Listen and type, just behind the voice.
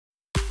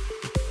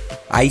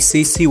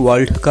ICC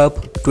World Cup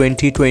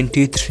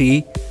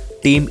 2023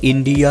 Team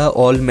India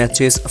all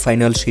matches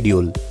final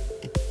schedule.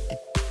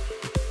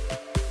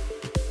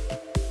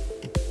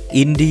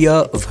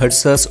 India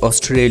vs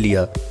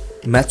Australia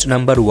match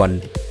number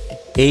 1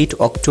 8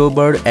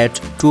 October at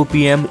 2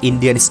 p.m.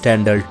 Indian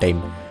Standard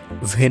Time.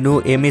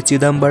 Venue M.A.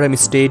 Chidambaram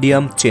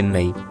Stadium,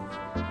 Chennai.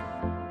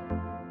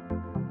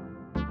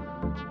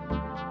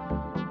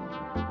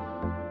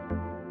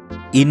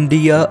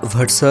 India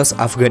vs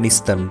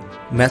Afghanistan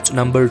match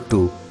number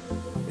 2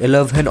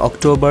 11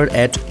 October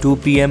at 2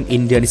 p.m.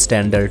 Indian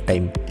Standard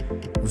Time.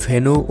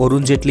 Venue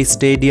Arun Jaitley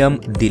Stadium,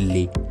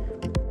 Delhi.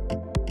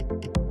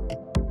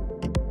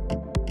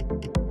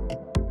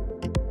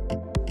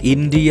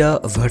 India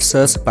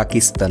vs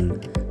Pakistan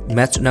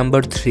match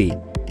number 3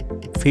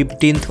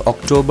 15th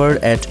October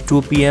at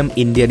 2 p.m.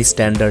 Indian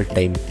Standard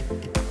Time.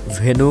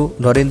 Venue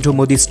Narendra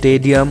Modi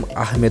Stadium,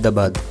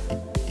 Ahmedabad.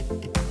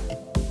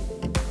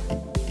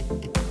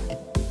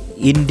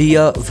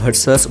 India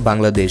vs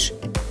Bangladesh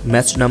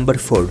match number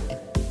 4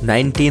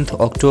 19th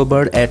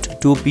October at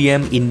 2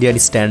 p.m. Indian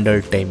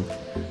Standard Time.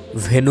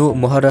 Venue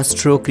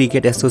Maharashtra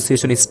Cricket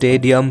Association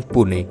Stadium,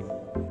 Pune.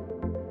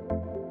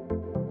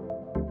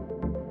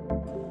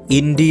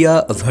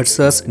 India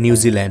vs New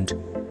Zealand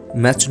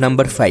match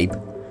number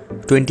 5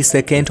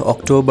 22nd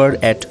October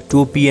at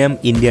 2 p.m.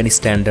 Indian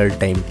Standard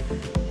Time.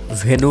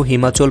 Venue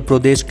Himachal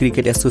Pradesh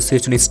Cricket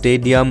Association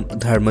Stadium,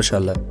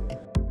 Dharamsala.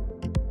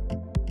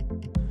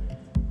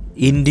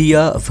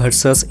 India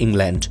vs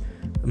England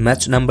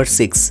match number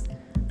 6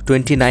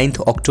 29th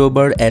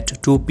October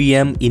at 2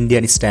 p.m.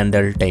 Indian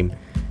Standard Time.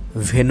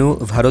 Venue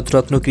Bharat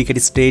Ratna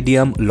Cricket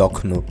Stadium,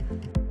 Lucknow.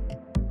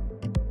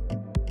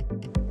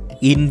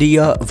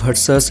 India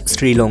vs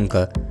Sri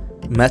Lanka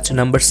match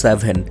number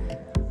 7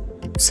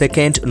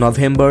 2nd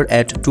November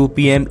at 2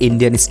 p.m.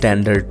 Indian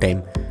Standard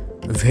Time.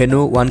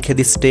 Venue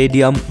Wankhede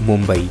Stadium,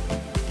 Mumbai.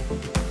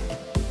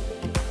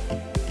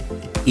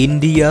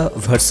 India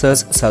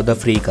vs South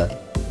Africa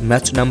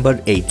match number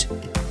 8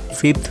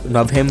 5th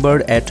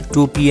November at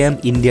 2 p.m.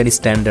 Indian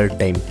Standard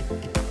Time.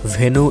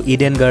 Venue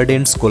Eden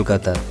Gardens,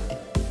 Kolkata.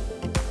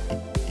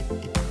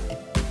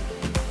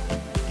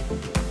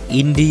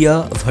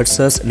 India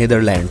vs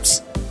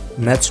Netherlands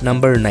match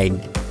number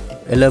 9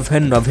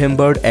 11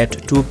 November at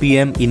 2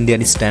 p.m.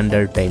 Indian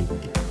Standard Time.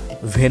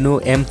 Venue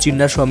M.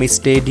 Chinnaswamy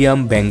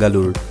Stadium,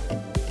 Bengaluru.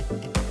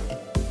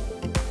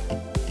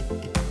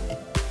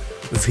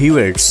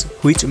 Viewers,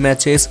 which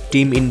matches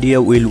Team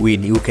India will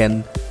win? You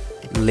can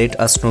let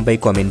us know by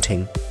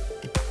commenting.